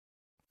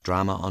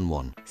Drama on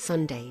One.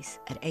 Sundays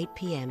at 8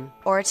 p.m.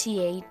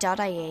 rte.ie/drama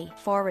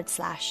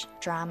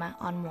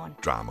on one.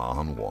 Drama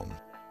on One.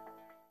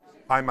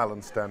 I'm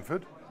Alan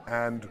Stanford,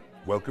 and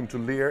welcome to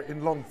Lear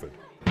in Longford.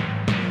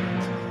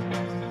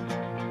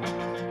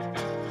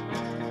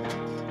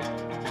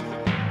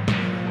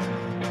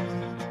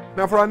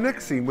 Now, for our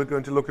next scene, we're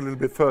going to look a little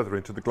bit further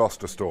into the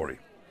Gloucester story.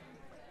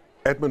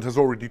 Edmund has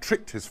already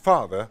tricked his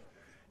father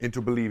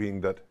into believing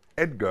that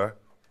Edgar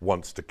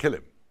wants to kill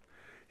him.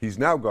 He's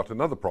now got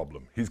another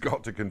problem. He's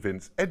got to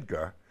convince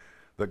Edgar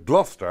that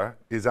Gloucester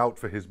is out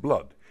for his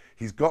blood.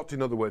 He's got,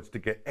 in other words, to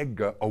get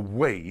Edgar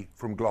away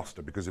from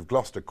Gloucester, because if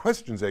Gloucester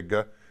questions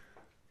Edgar,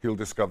 he'll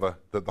discover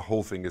that the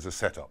whole thing is a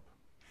setup.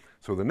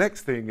 So the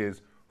next thing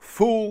is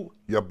fool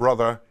your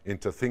brother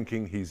into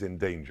thinking he's in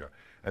danger.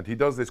 And he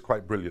does this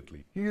quite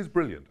brilliantly. He is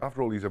brilliant.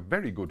 After all, he's a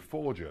very good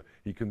forger.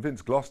 He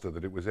convinced Gloucester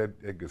that it was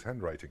Edgar's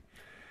handwriting.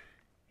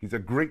 He's a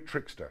great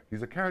trickster.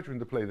 He's a character in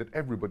the play that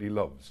everybody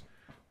loves.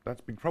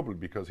 That's probably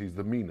because he's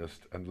the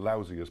meanest and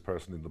lousiest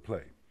person in the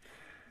play.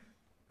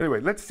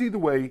 Anyway, let's see the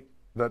way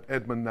that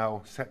Edmund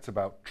now sets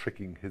about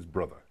tricking his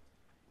brother.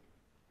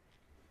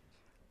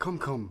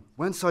 Come,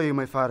 when saw you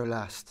my father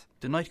last?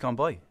 The night gone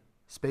by.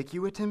 Spake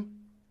you with him?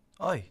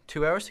 Aye,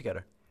 2 hours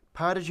together.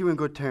 Parted you in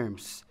good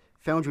terms,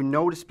 found you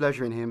no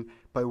displeasure in him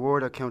by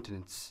word or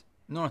countenance.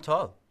 None at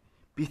all.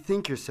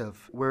 Bethink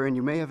yourself wherein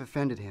you may have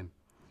offended him,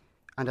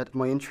 and at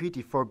my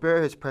entreaty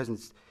forbear his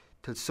presence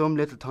till some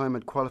little time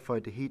had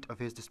qualified the heat of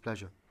his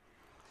displeasure.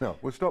 Now,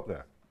 we'll stop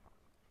there.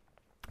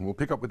 And we'll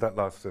pick up with that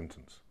last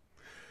sentence.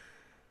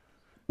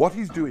 What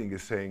he's doing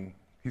is saying,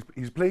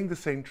 he's playing the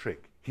same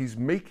trick. He's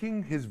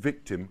making his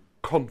victim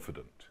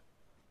confident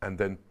and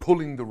then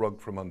pulling the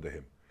rug from under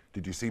him.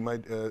 Did you see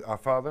our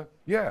father?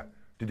 Yeah.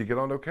 Did you get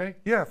on okay?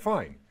 Yeah,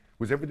 fine.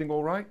 Was everything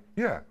all right?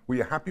 Yeah. Were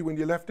you happy when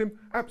you left him?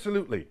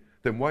 Absolutely.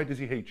 Then why does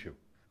he hate you?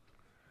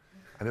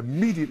 And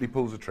immediately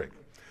pulls a trick.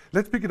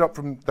 Let's pick it up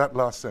from that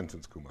last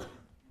sentence, Kumar.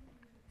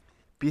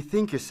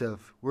 Bethink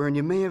yourself wherein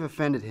you may have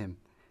offended him,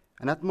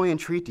 and at my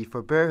entreaty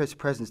forbear his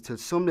presence till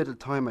some little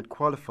time had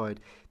qualified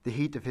the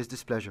heat of his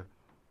displeasure,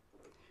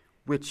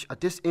 which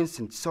at this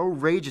instant so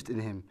rageth in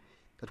him,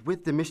 that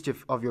with the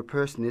mischief of your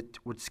person it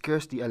would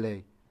scarcely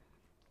allay.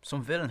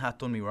 Some villain hath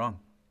done me wrong.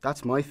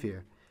 That's my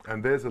fear.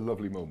 And there's a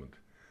lovely moment.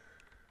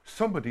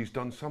 Somebody's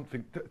done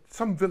something,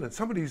 some villain,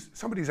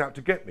 somebody's out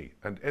to get me.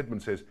 And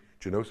Edmund says,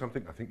 do you know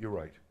something? I think you're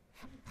right.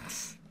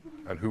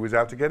 And who is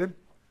out to get him?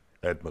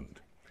 Edmund.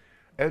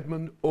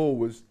 Edmund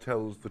always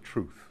tells the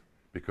truth,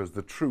 because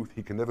the truth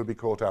he can never be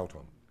caught out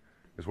on.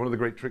 It's one of the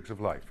great tricks of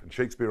life, and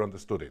Shakespeare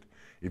understood it.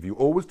 If you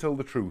always tell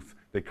the truth,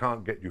 they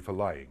can't get you for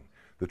lying.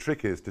 The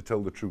trick is to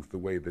tell the truth the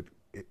way that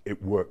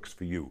it works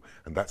for you,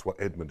 and that's what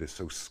Edmund is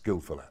so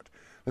skillful at.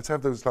 Let's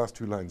have those last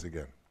two lines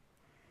again.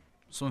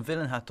 Some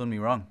villain hath done me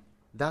wrong.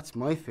 That's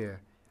my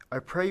fear. I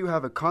pray you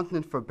have a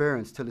continent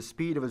forbearance till the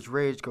speed of his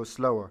rage goes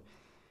slower,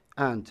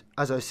 and,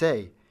 as I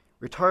say,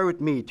 retire with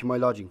me to my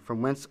lodging,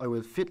 from whence I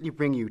will fitly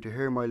bring you to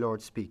hear my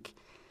lord speak.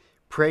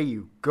 Pray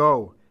you,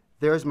 go,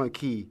 there's my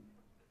key.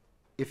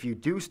 If you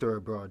do stir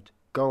abroad,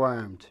 go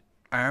armed.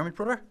 Armed,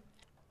 brother?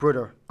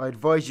 Brother, I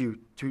advise you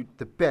to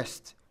the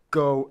best,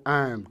 go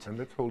armed. And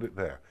let's hold it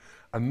there.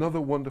 Another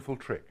wonderful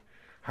trick.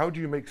 How do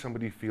you make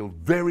somebody feel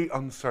very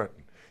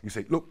uncertain? You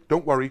say, look,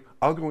 don't worry,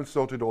 I'll go and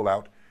sort it all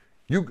out.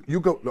 You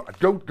go,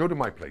 look, go to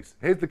my place.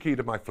 Here's the key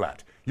to my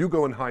flat. You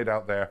go and hide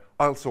out there,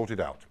 I'll sort it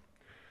out.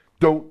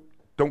 Don't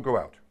go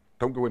out.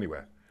 Don't go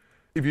anywhere.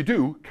 If you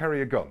do,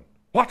 carry a gun.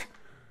 What?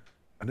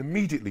 And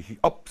immediately he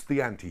ups the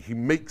ante. He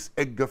makes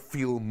Edgar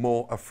feel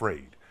more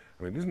afraid.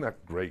 I mean, isn't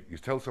that great? You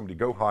tell somebody,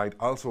 go hide,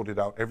 I'll sort it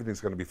out,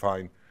 everything's going to be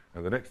fine.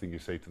 And the next thing you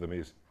say to them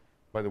is,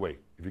 by the way,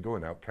 if you're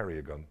going out, carry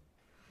a gun.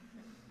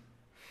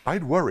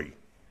 I'd worry.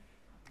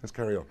 Let's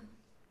carry on.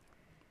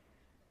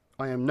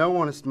 I am no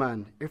honest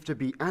man, if there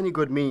be any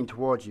good meaning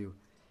toward you.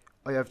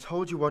 I have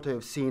told you what I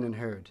have seen and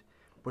heard,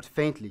 but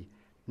faintly,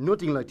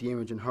 nothing like the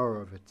image and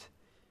horror of it.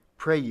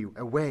 Pray you,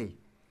 away.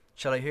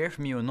 Shall I hear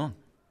from you anon?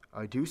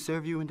 I do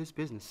serve you in this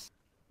business.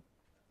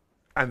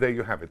 And there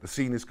you have it. The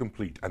scene is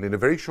complete. And in a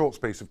very short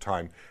space of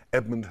time,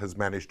 Edmund has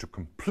managed to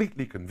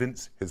completely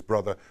convince his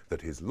brother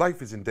that his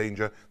life is in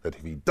danger, that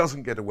if he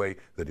doesn't get away,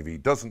 that if he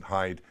doesn't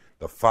hide,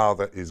 the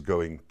father is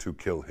going to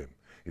kill him.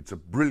 It's a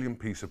brilliant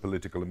piece of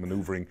political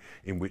maneuvering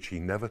in which he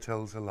never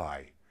tells a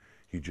lie.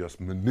 He just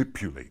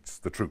manipulates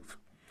the truth.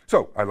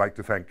 So I'd like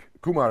to thank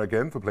Kumar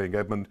again for playing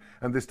Edmund,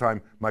 and this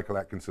time Michael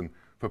Atkinson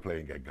for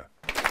playing Edgar.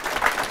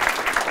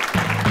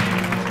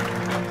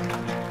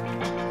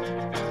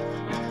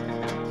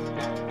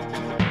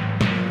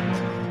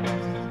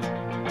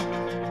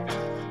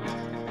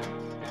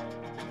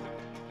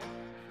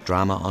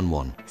 Drama on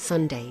One.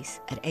 Sundays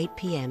at 8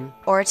 p.m.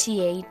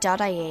 rte.ie/drama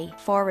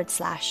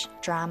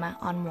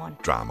on one.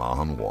 Drama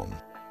on One.